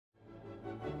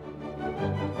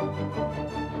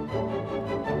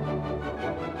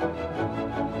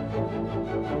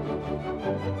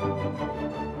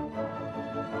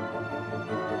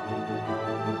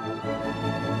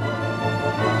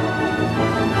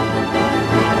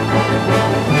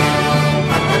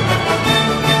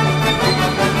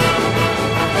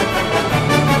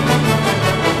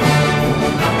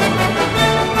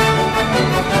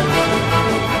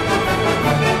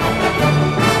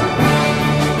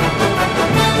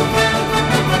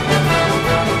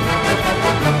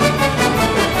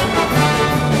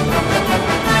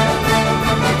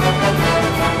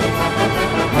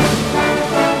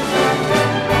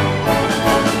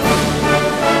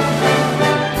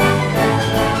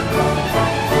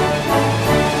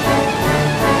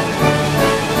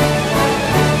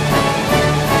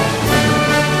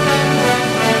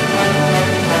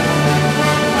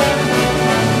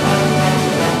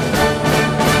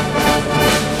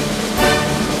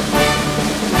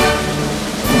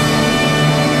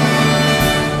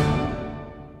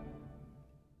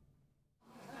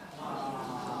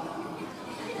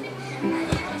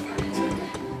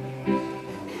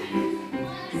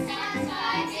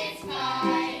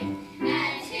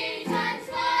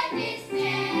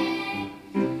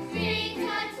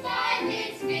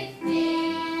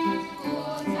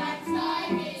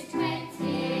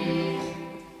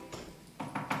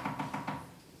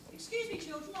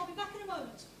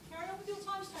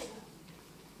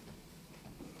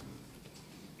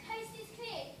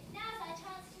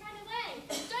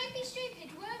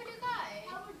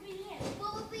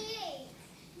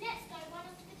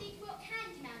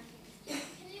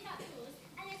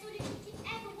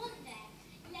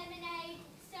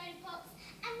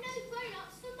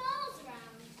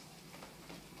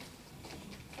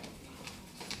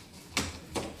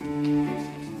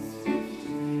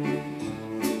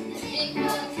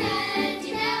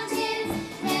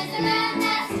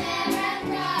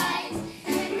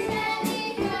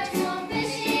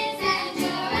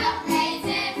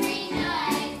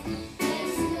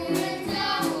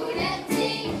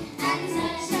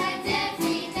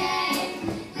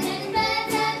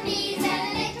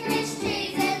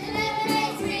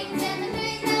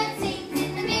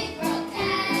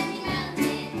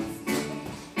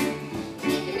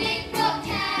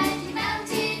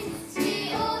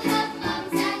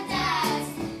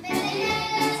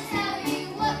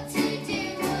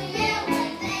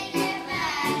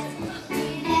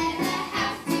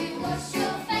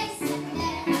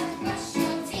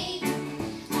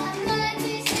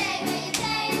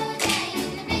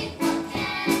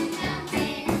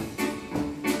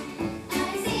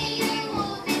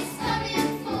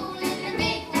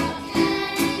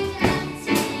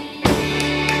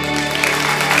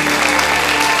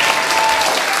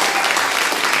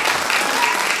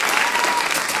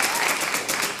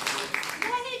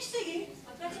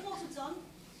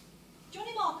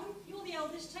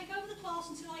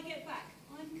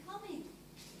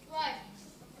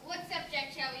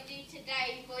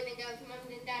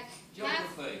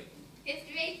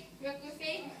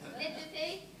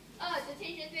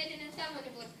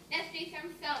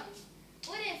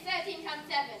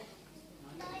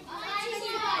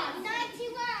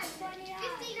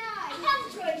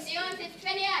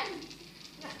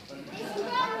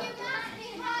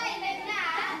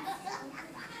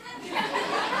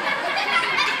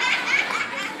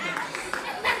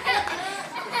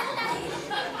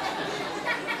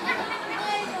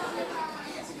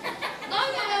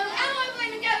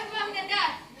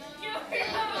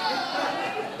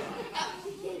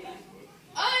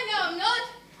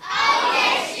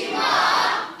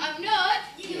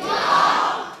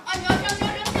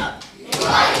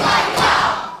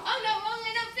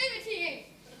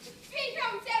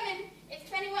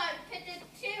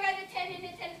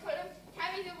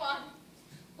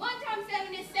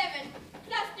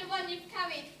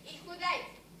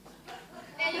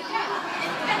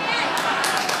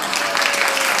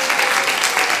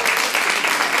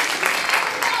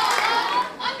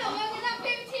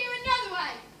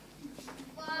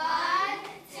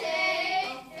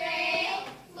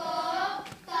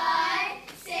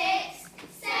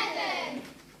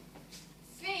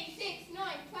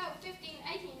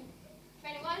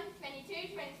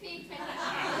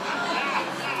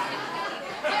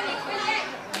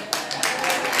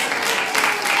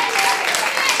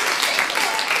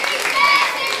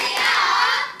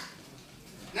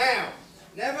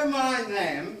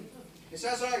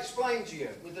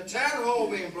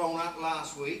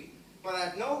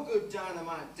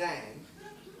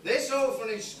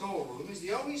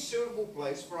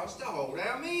Place for us to hold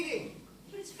our meeting.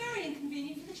 But it's very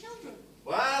inconvenient for the children.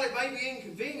 Well, it may be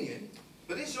inconvenient,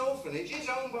 but this orphanage is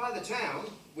owned by the town,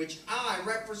 which I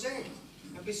represent.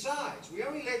 And besides, we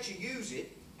only let you use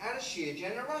it out of sheer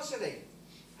generosity.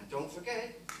 And don't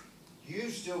forget,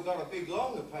 you've still got a big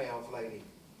loan to pay off, lady.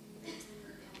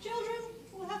 Children,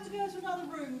 we'll have to go to another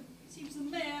room. It seems the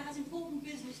mayor has important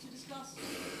business to discuss.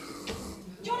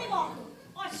 Johnny Markham,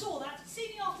 I saw that. See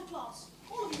me after class.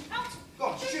 All of you, out! Go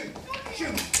on, shoot!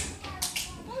 Shoot!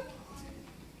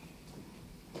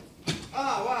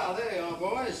 Ah, wow, there you are,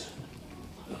 boys.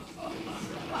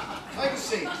 Take a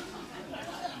seat.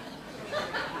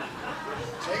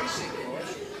 Take a seat,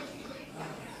 boys.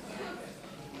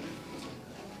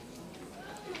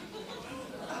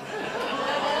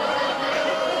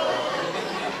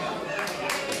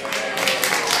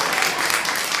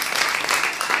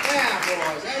 Now,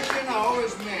 boys, as you know,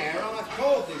 as mayor, I've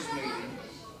called this meeting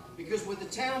because with the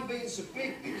town being so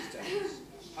big these days,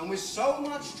 and with so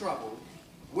much trouble,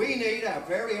 we need our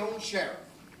very own sheriff.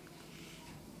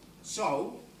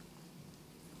 So,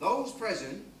 those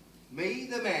present, me,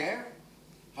 the mayor,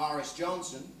 Horace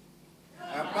Johnson,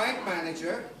 our bank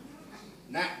manager,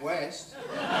 Nat West,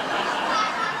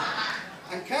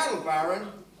 And cattle baron,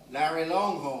 Larry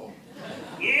Longhorn.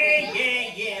 Yeah,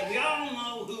 we all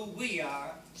know who we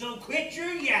are. So quit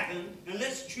your yapping and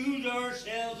let's choose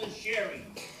ourselves a sherry.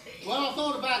 Well, I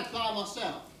thought about it by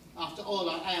myself. After all,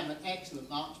 I am an excellent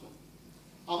marksman.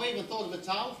 I've even thought of a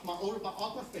title for my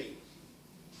autobiography,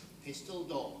 Pistol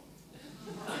Door.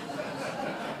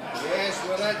 Yes,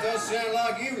 well, that does sound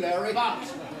like you, Larry. But,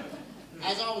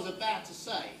 as I was about to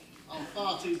say, I'm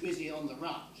far too busy on the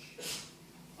ranch.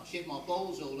 I ship my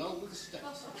balls all over the state.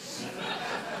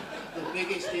 The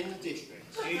biggest in the district.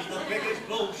 He's the biggest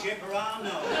bull shipper I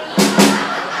know.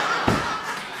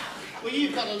 Well,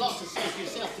 you've got a lot to say for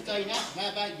yourself today now.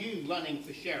 How about you running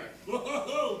for sheriff?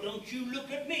 Whoa, don't you look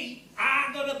at me.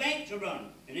 I got a bank to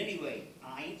run. And anyway,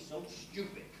 I ain't so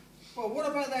stupid. Well, what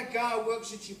about that guy who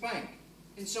works at your bank?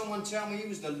 Didn't someone tell me he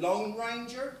was the Lone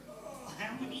Ranger? Oh,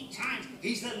 how many times?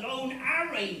 He's the Lone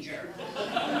Ranger.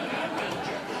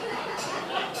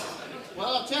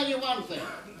 Well, I'll tell you one thing.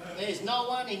 There's no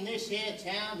one in this here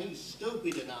town who's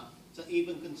stupid enough to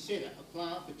even consider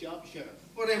applying for job sheriff.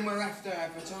 Well, then we'll have to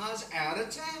advertise out of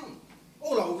town,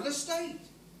 all over the state.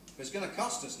 It's going to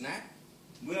cost us, Nat.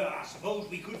 Well, I suppose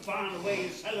we could find a way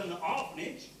of selling the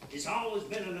orphanage. It's always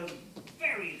been a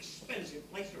very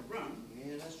expensive place to run.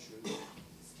 Yeah, that's true.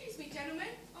 Excuse me, gentlemen.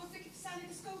 I was looking for Sally,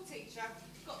 the school teacher.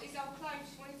 Got these old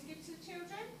clothes you wanted to give to the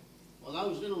children. Well,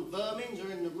 those little vermins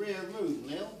are in the rear room,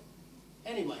 Lil.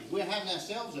 Anyway, we're having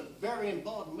ourselves a very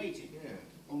important meeting. Yeah.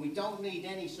 And we don't need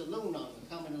any saloon owner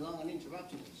coming along and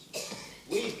interrupting us.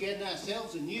 We're getting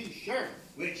ourselves a new sheriff.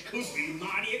 Which could be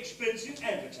mighty expensive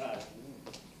advertising.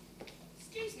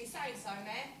 Excuse me saying so,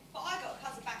 Mayor, but I got a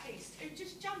cousin back east who'd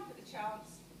just jump at the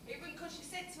chance. It wouldn't cost you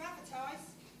cents to advertise.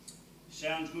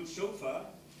 Sounds good so far.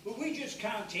 But we just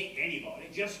can't take anybody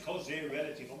just because their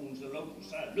relative owns the local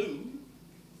saloon.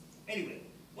 Anyway,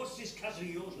 what's this cousin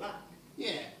of yours like?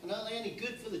 Yeah, and are they any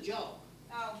good for the job?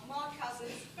 Oh, my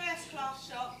cousin's first-class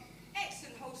shot,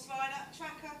 excellent horse rider,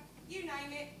 tracker, you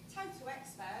name it, total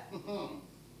expert. Kind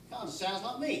of sounds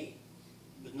like me,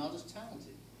 but not as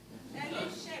talented. Their new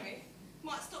sheriff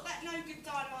might stop that no-good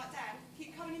dynamite Dan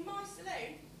keep coming in my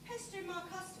saloon, pestering my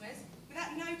customers with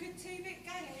that no-good two-bit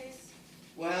gang of his.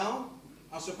 Well,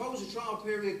 I suppose a trial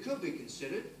period could be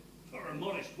considered. For a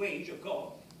modest wage, of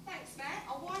course. Thanks, Mayor.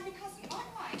 I'll wind my cousin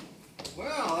right away.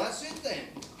 Well, that's it then.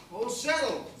 All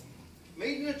settled.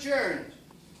 Meeting adjourned.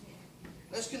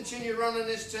 Let's continue running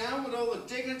this town with all the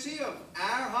dignity of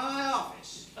our high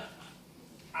office.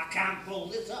 I can't pull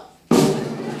this up.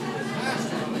 That's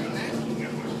funny, Nat.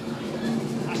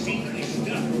 I seem to be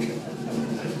stuck.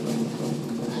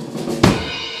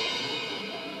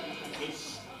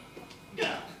 It's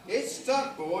stuck. It's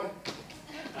stuck, boy.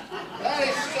 That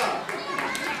is stuck.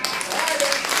 That is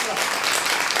stuck.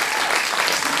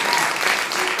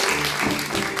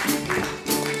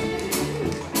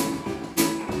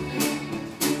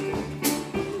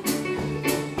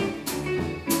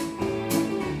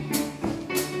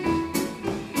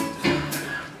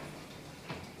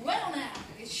 Well now,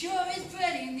 it sure is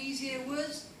pretty in these here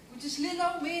woods, with just little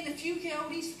old me and a few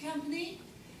coyotes for company.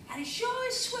 And it sure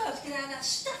is swell to get out of that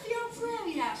stuffy old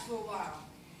prairie house for a while.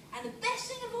 And the best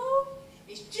thing of all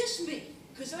is just me,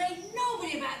 because there ain't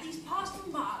nobody about these parts for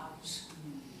miles.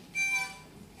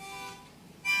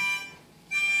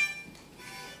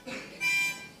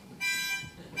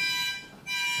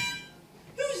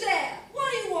 Who's there?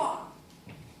 What do you want?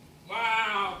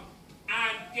 Well,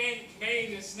 I didn't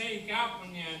mean to sneak up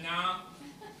on you now,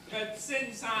 but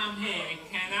since I'm here,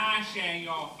 can I share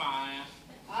your fire?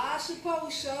 I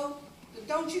suppose so, but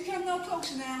don't you come no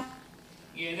closer now.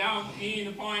 You don't need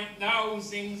to point those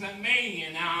things at me,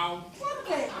 you know. What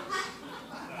things?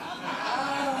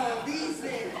 Oh, these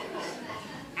things.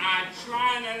 I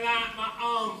tried to light my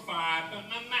own fire, but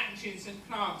my matches and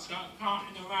clogs got caught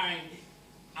in the rain.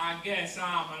 I guess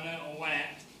I'm a little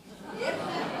wet. Yep,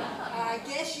 I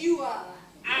guess you are.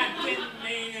 I didn't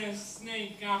mean to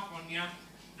sneak up on you.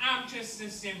 I'm just a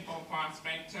simple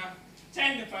prospector.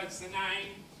 Tenderfoot's the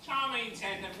name. Tommy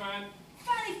Tenderfoot.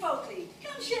 Fanny Folkley,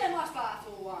 come share my fire for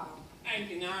a while.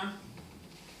 Thank you now.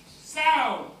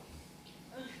 So,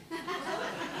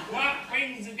 what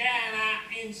brings a gal out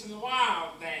into the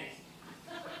wild then?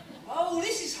 Oh,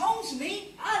 this is home to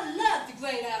me. I love the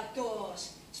great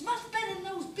outdoors. It's much better than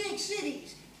those big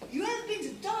cities. You ever been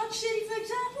to Dodge City, for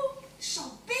example? It's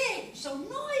so big, so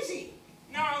noisy.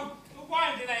 No, but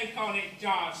why do they call it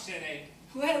Dodge City?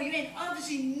 Well, you ain't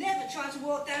obviously never tried to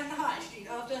walk down the high street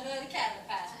after a herd of cattle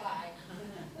passed by.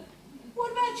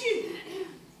 What about you?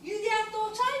 You the outdoor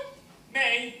type?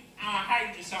 Me? I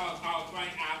hate the so-called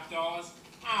great outdoors.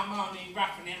 I'm only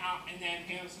roughing it up in them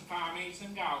hills and farm eats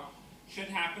and go. Should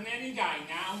happen any day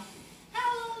now.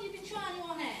 How long have you been trying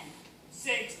your hand?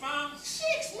 6 months.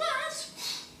 6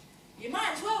 months? You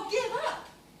might as well give up.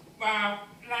 Well,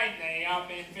 lately I've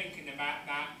been thinking about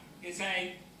that. You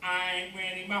see, I ain't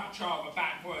really much of a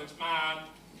backwoods man.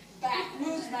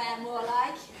 Backwoods man, more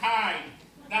like. Hey,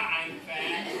 that ain't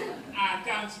fair. I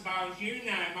don't suppose you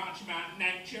know much about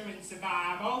nature and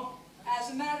survival. As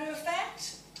a matter of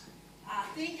fact, I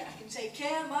think I can take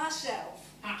care of myself.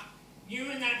 Ha, you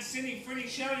and that silly frilly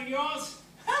show of yours?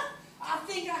 Huh? I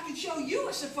think I can show you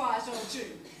a surprise or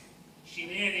two. She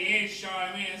really is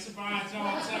showing me a surprise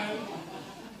or two.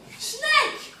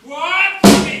 Snake! What?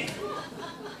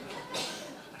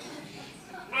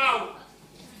 Oh.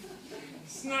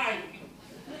 Snake.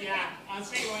 Yeah, I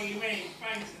see what you mean.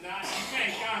 Thanks for that. It's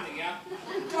very kind of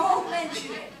you. Don't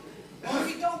mention it.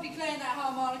 Only don't be playing that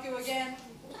harmonica again.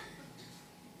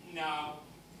 No,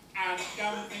 I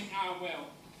don't think I will.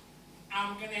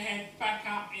 I'm going to head back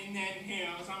up in them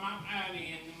hills. I'm up early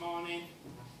in the morning.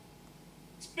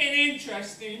 It's been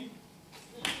interesting.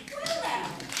 Well now.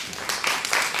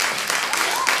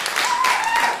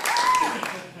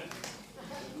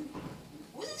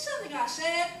 Was it something I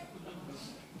said?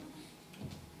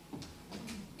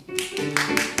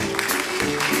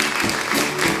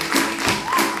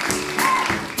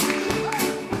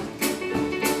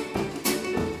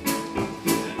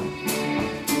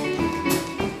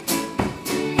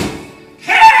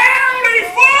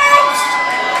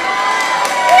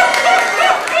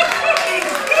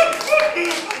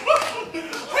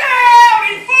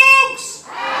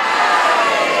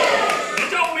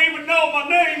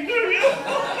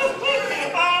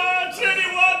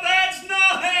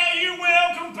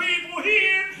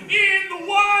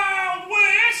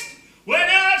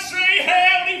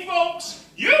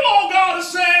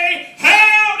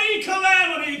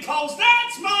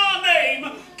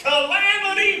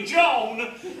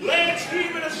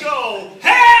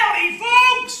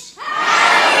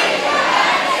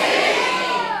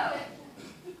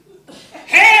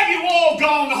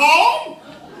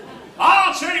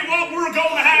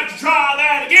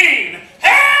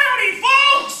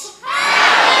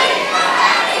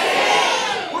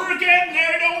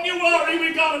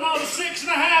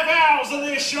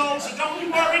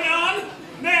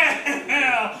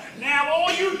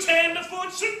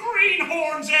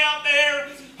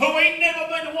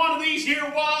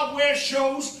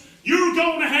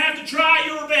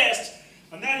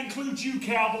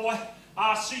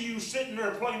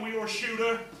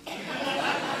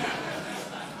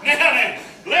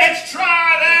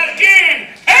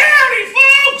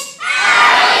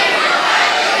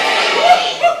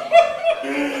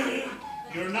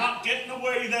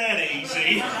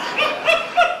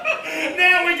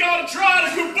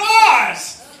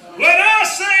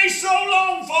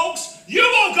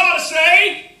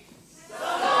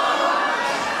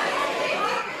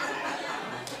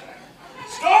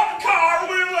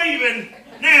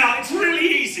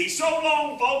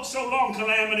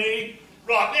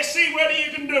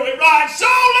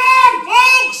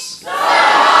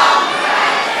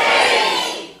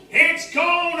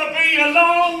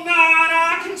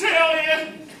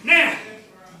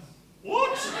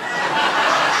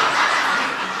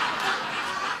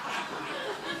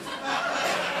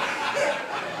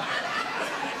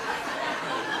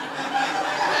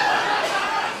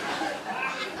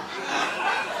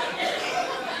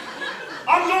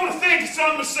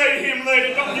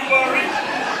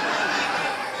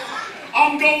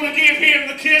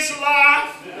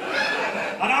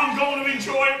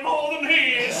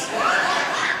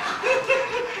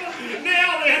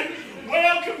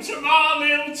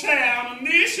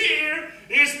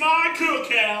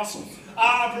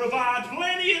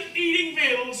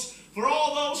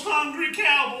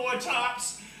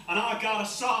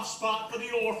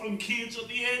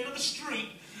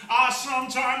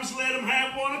 Sometimes let them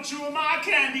have one or two of my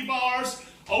candy bars.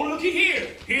 Oh, looky here.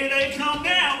 Here they come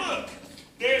now. Look.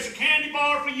 There's a candy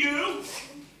bar for you.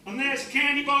 And there's a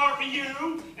candy bar for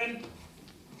you. And...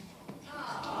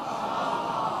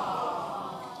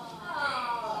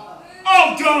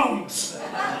 Oh, don't!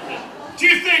 Do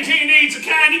you think he needs a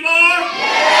candy bar?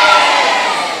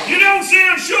 Yes! You don't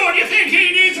sound sure. Do you think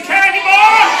he needs a candy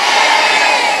bar?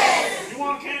 Yes! You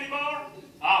want a candy bar?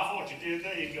 I thought you did.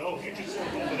 There you go. Get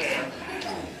yourself over there.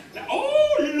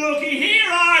 Oh, looky here.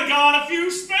 I got a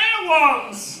few spare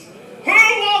ones. Who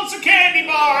wants a candy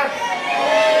bar?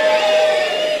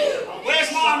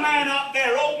 Where's my man up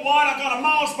there? Old White, I got a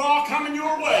Mars bar coming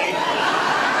your way.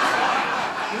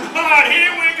 Right,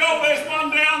 here we go. There's one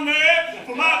down there.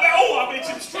 For my oh, I bit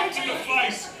him straight in the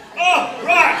face. Oh,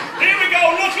 right. Here we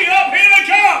go. Looky up. Here they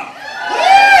come.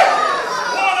 Woo!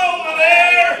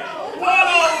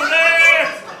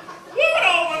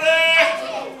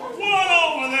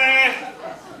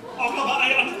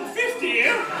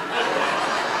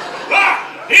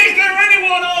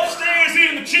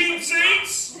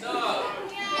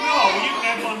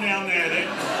 minute.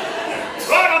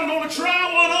 Right, I'm going to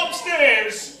try one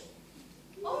upstairs.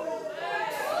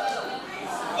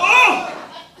 Oh!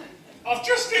 I've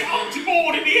just hit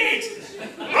octavoid in the head.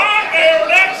 Right there,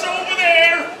 that's over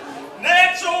there.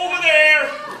 That's over there.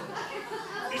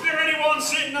 Is there anyone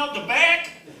sitting up the back?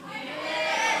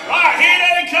 Right, here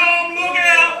they come, look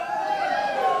out.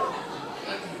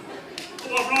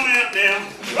 Oh, I've run out now.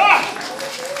 Right.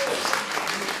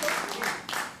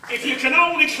 If you can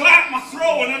only clap my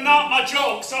throwing and not my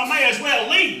jokes, I may as well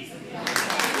leave.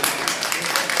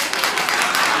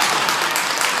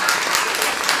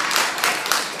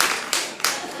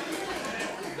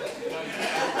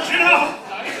 You know,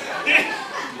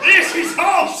 this is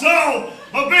also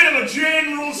a bit of a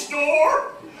general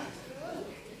store.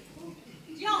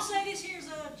 Did y'all say this here's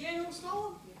a general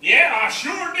store? Yeah, I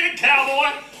sure did,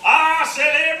 cowboy. I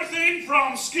sell everything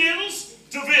from Skittles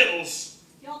to Vittles.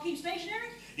 Y'all keep stationery?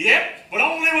 Yep, but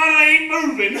only when I ain't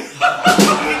moving.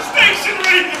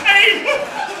 Stationery ain't...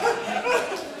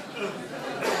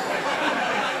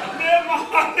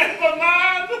 Never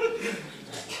mind.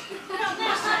 You got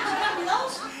mousetraps, you got me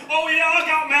those? Oh yeah, I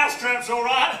got mousetraps, all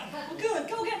right. Well, good,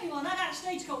 go get me one. I got a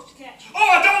stagecoach to catch. Oh,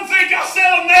 I don't think I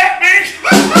sell them that big.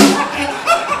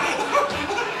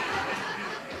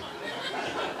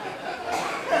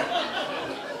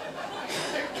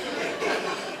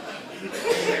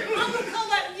 I'm gonna come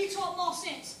back when you talk more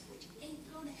sense. Which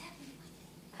ain't gonna happen.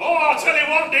 Oh, I'll tell you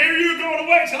what, dear, you're going to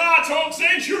wait till I talk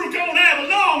sense. You're going to have a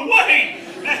long wait.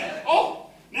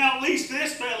 Now at least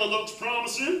this fella looks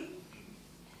promising.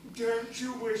 Don't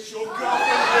you wish your girlfriend was...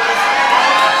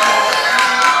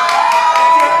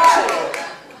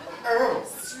 Oh.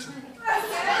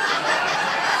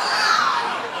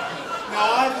 Now,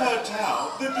 I've heard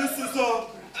tell that this is a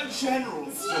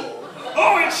general store.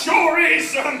 Oh, it sure is,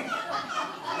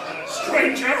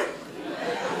 stranger.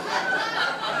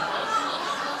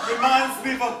 Reminds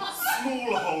me of a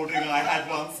small holding I had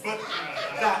once, but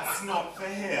that's not for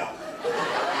here.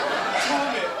 Tell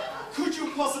me, could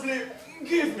you possibly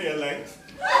give me a length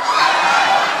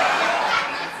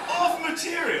of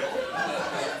material?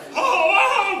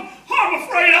 Oh, I'm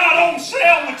afraid I don't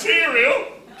sell material.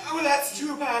 Oh, well, that's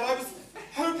too bad. I was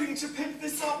hoping to pimp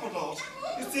this up a lot.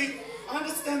 You see, I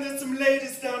understand there's some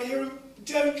ladies down here who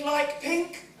don't like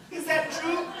pink. Is that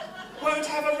true? Won't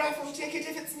have a raffle ticket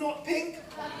if it's not pink?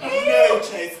 No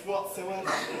taste whatsoever.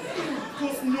 Of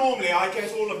course, normally I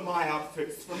get all of my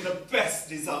outfits from the best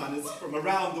designers from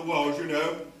around the world, you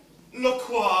know.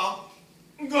 Lacroix,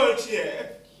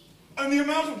 Gaultier, and the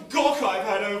amount of gawk I've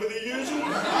had over the years.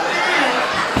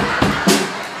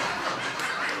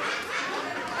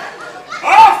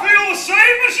 I feel the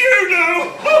same as you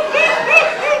do.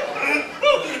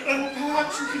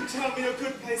 Perhaps you can tell me a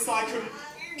good place I can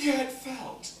get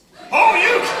felt. Oh,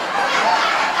 you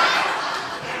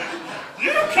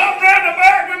come round the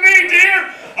back with me, dear,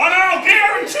 and I'll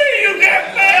guarantee you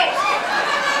get felt.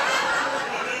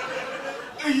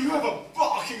 You ever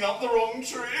barking up the wrong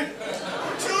tree?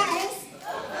 Toodles!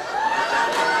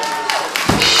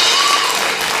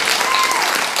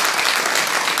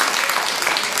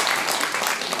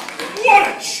 What a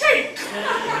cheek!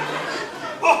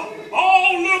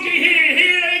 Oh, looky here,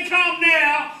 here they come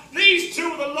now. These two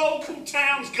are the local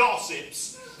town's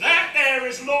gossips. That there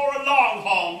is Laura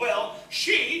Longhorn. Well,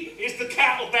 she is the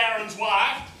cattle baron's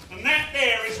wife, and that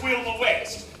there is Wilma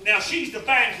West. Now, she's the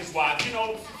banker's wife. You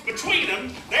know, between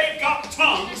them, they've got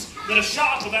tongues that are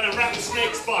sharper than a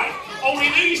rattlesnake's bite. Only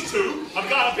these two have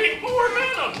got a bit more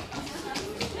venom.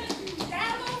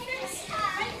 Down on this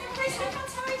side, the place not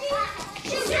tidy.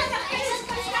 She's out of place,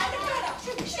 push down the corner.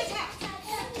 Shut up.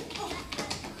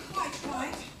 Quite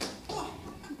right. Oh,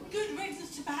 good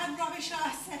riddance to bad rubbish,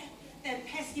 I say. Them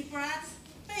pesky brats.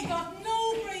 They got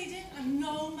no breeding and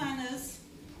no manners.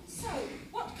 So,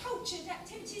 what cultured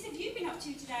activities have you been up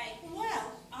to today?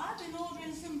 Well, I've been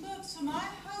ordering some books for my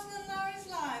husband Larry's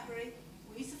library.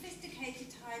 We sophisticated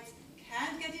types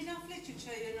can't get enough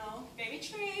literature, you know. Very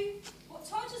true.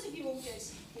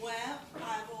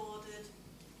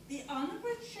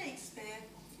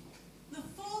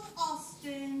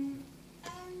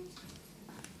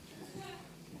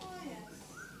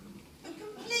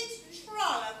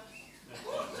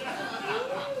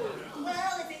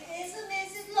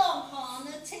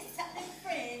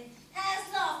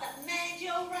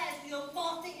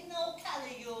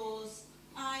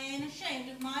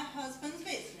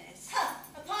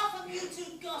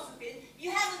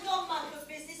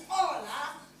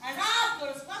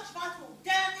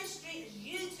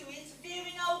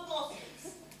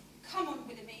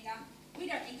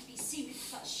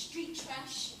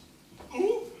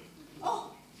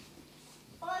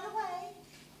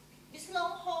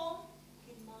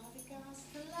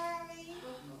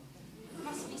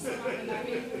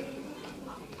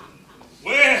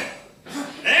 Well,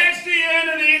 that's the end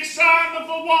of the excitement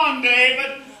for one day,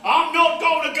 but I'm not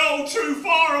going to go too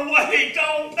far away.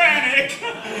 Don't panic.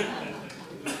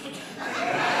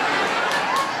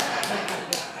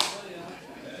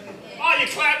 Are you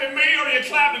clapping me or are you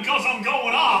clapping because I'm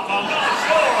going off? I'm not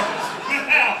sure.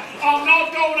 Now, I'm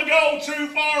not going to go too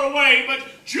far away, but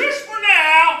just for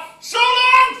now, so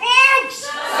long, folks!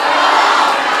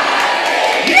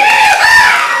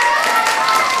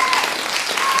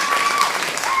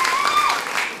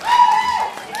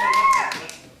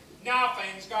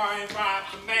 Nothing's going right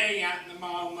for me at the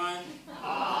moment.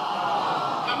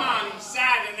 I'm only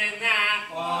sadder than that.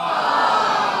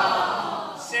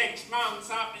 6 months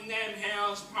up in them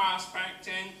hills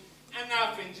prospecting and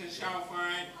nothing to show for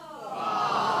it.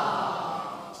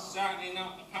 Certainly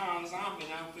not the pearls I've been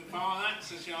hoping for, that's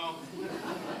for sure.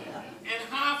 And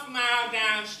half a mile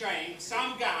downstream,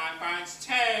 some guy finds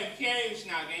 2 huge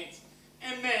nuggets,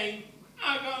 and me,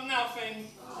 I've got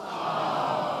nothing.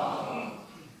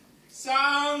 So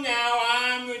now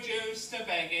I'm reduced to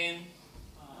begging.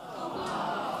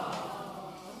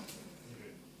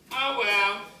 Oh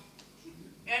well,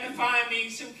 and find me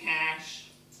some cash.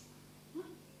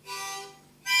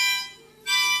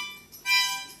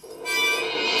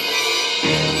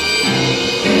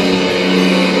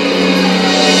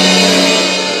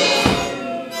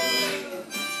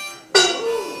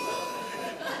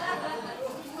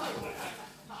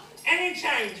 Any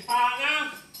change,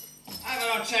 partner? How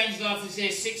about I change it off this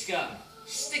here 6-gun?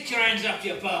 Stick your hands up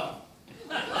your bum.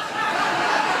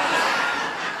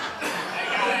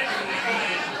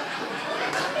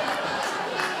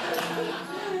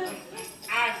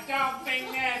 I don't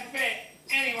think they're fit.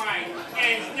 Anyway,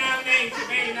 there's no need to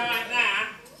be like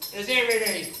that. There's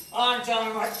everything. I'm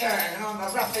doing my turn, and I'm the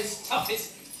roughest,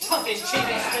 toughest, cheapest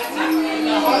in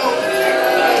the whole.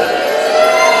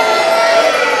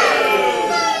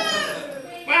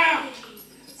 Well,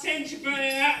 since you put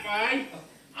it that way,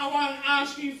 I won't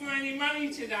ask you for any money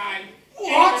today.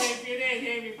 What? Even if you did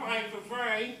hear me play for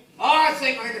free. I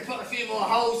think we're going to put a few more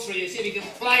holes through you, see if you can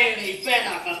play any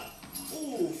better, but...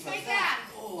 Ooh, for Hey, that.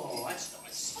 Dad. Oh, that's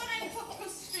nice. Why don't you pop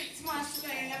across the street to my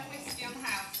saloon and have whiskey on the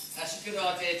house? That's a good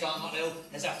idea, Don Little.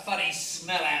 There's a funny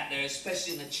smell out there,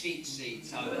 especially in the cheap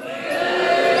seats over there.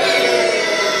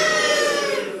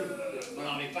 Well,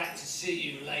 I'll be back to see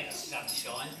you later,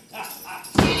 sunshine.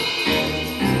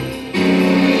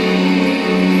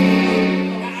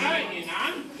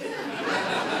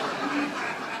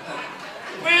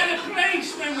 Where are the police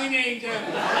when we need them?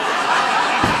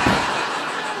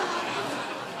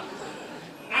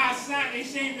 I certainly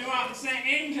seem to upset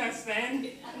him just then.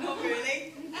 Not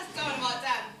really. That's Dynamite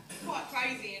Dad. Quite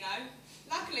crazy, you know.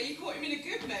 Luckily, you caught him in a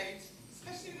good mood.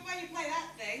 Especially with the way you play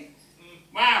that thing.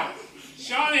 Well,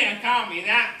 surely it can't be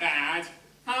that bad.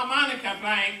 Harmonica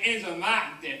playing isn't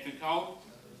that difficult.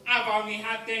 I've only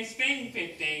had this thing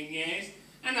 15 years,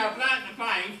 and I've learnt to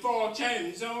play 4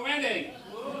 tunes already.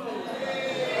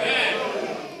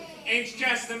 Yeah. It's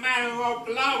just a matter of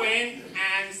blowing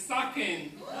and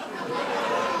sucking.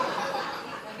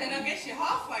 Then I guess you're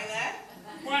halfway there.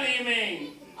 What do you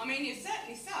mean? I mean, you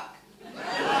certainly suck.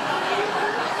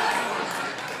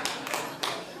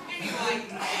 Anyway,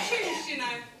 choose, you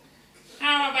know.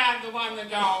 How about the one that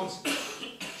goes,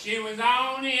 she was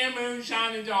only a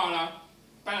moonshine dollar,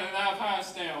 but I love her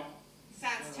still.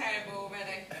 Sounds terrible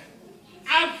already.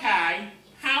 Okay,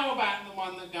 how about the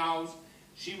one that goes,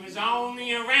 she was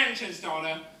only a rancher's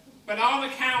daughter, but all the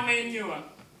cowmen knew her.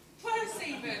 Close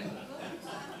even.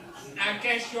 I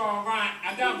guess you're right.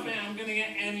 I don't think I'm going to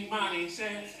get any money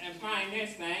playing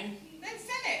this thing. Then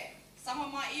sell it.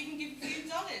 Someone might even give a few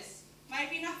dollars.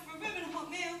 Maybe enough for a room and a hot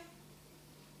meal.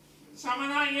 Someone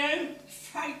like you?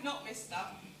 Afraid not, mister.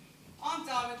 I'm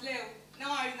Diamond Lil, and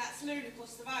I own that saloon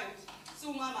across the road. So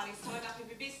all my money's tied up in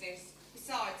my business.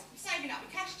 Besides, I'm saving up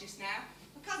my cash just now.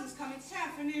 My cousin's coming to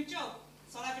town for a new job,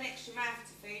 so I'll have an extra mouth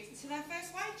to feed until her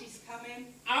first wages come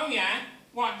in. Oh yeah?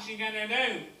 What's she going to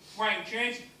do?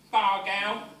 Waitress? Bar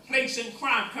girl? Police and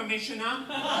crime commissioner?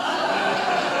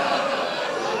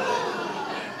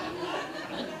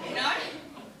 No,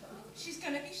 she's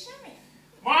going to be sheriff.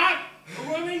 What? A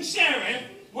woman sheriff?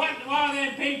 What do all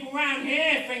them people around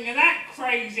here think of that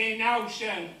crazy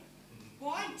notion?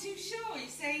 Well, I ain't too sure, you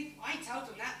see. I ain't told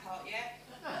them that part yet.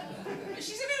 But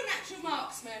she's a real natural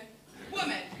marksman.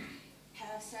 Woman.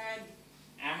 Person.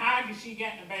 And how did she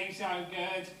get to be so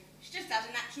good? She just had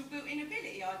a natural built-in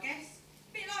ability, I guess.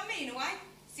 A bit like me in a way.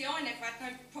 See, I never had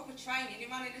no proper training in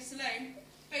running a saloon,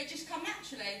 but it just come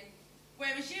naturally.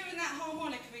 Whereas you and that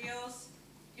harmonica of yours,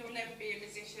 you'll never be a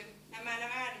musician, no matter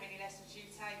how many lessons you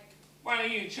take. What are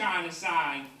you trying to say?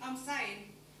 I'm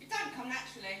saying, if it don't come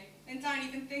naturally, then don't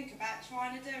even think about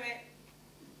trying to do it.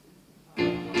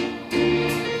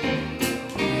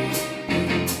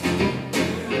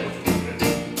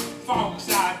 Folks,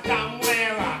 I done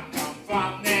where I come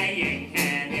from, they ain't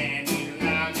had any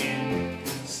lugging.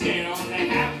 Still they're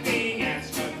happy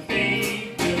as could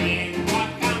be, doing what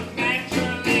comes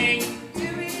naturally.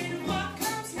 Doing what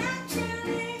comes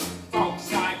naturally.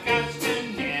 Folks like us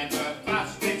can never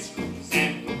fuss with schools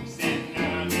and books and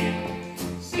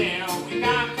learning. Still we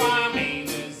come from A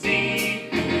to Z,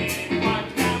 doing what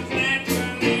comes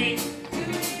naturally.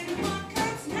 Doing what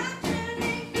comes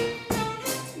naturally. Don't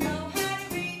have to know how to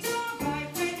read or write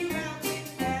when you're out with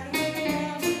that or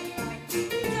with the right. You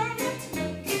don't have to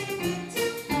look in a book to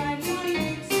find what it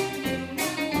means to do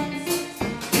now once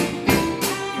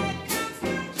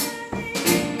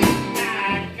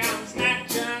That comes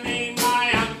naturally.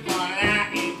 My uncle out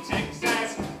in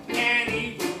Texas can't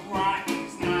even write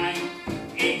his name.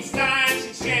 He starts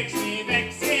and shakes me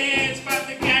vexes, but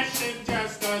the cash is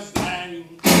just the same.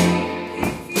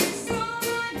 If you saw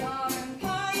my garden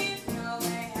pie, you'd know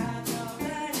they had no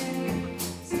learning.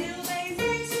 Still they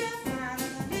raise the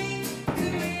family,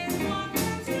 doing what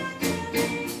comes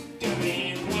naturally.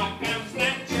 Doing what comes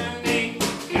naturally.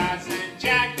 Cousin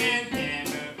Jack has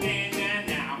never been an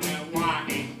out and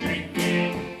wine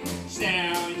drinking.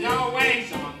 Still he's always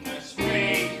on the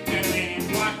spree, doing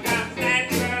what comes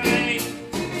naturally.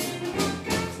 What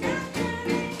comes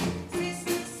naturally.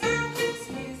 Sister Southern's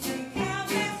music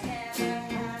house has never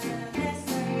had a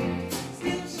lesson.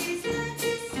 Still she's learned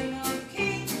to sing on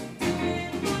key,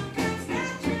 doing what comes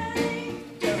naturally.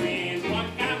 Doing what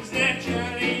comes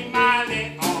naturally. My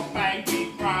little baby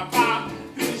brother,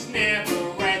 who's never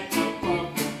read the book,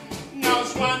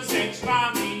 knows 1 6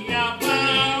 from the other.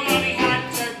 All he had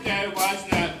to do was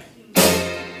look.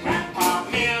 Grandpa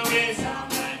Mill is on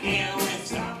the hill with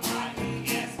somebody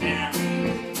he is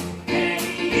married. There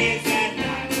he is at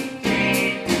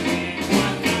 93, doing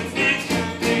what comes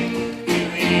naturally.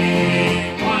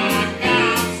 Doing what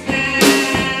comes naturally.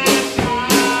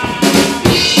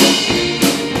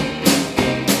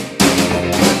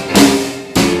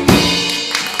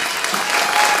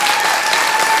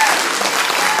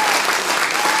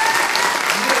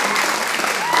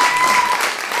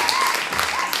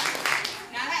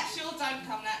 Now that sure don't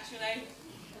come naturally.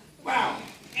 Well,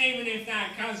 even if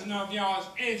that cousin of yours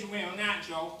is real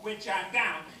natural, which I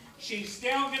doubt, she's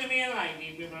still going to be a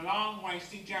lady with a long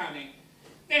wasted journey.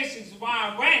 This is the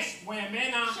Wild West, where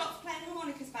men are... Shot for playing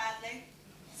harmonicas badly.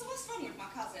 So what's wrong with my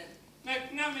cousin?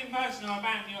 Look, nothing personal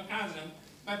about your cousin,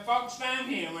 but folks down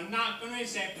here are not going to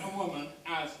accept a woman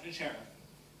as a sheriff.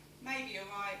 Maybe you're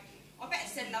right. I better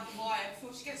send another wire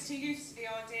before she gets too used to the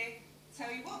idea.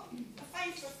 Tell you what, a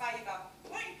favour's a favour.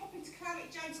 Why don't you pop into Calamity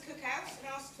Jones' cookhouse and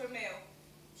ask for a meal?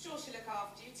 I'm sure she'll look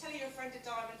after you. Tell her you're a friend of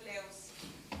Diamond Lil's.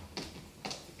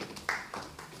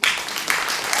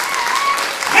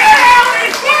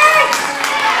 Howdy, folks!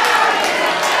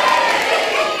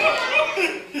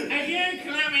 And you,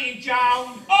 Calamity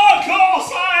Jones, Of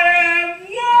course I am!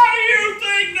 Why do you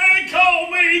think they call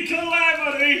me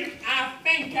Calamity? I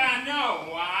think I know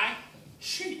why.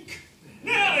 Cheek.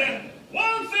 Now then,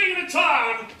 one thing at a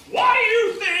time, what do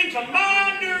you think of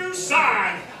my new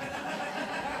sign?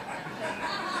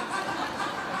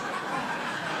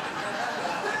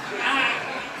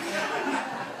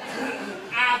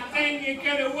 I think you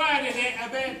could have worded it a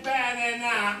bit better than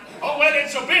that. Oh, well,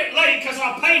 it's a bit late because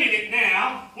I painted it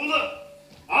now. Well, look,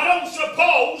 I don't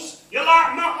suppose you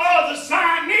like my other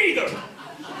sign neither.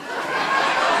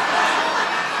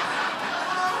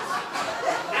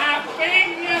 I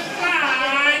think the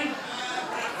sign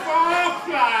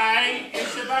foreplay is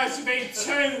supposed to be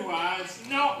 2 words,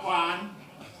 not 1.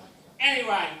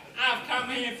 Anyway, I've come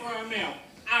here for a meal.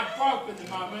 I've broken the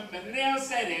moment, but Lil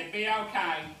said it'd be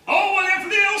okay. Oh, well, if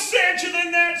Lil sent you,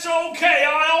 then that's okay.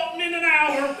 I open in an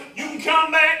hour. You can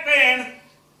come back then.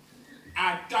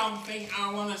 I don't think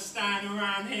I want to stand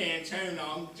around here too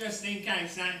long, just in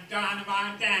case that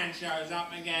Dynamite Dan shows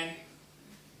up again.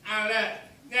 Oh, look,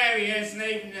 there he is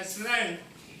leaving the saloon,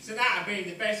 so that'll be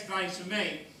the best place for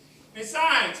me.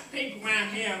 Besides, people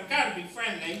around here have got to be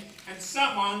friendly, and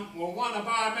someone will want to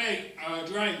buy me a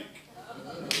drink.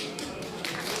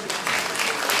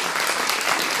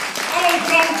 Oh,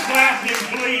 don't clap him,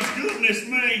 please. Goodness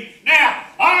me. Now,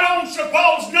 I don't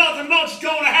suppose nothing much is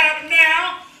going to happen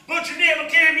now, but you never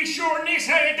can be sure in this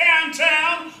here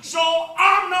downtown, so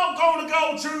I'm not going to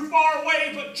go too far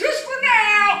away, but just for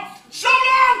now,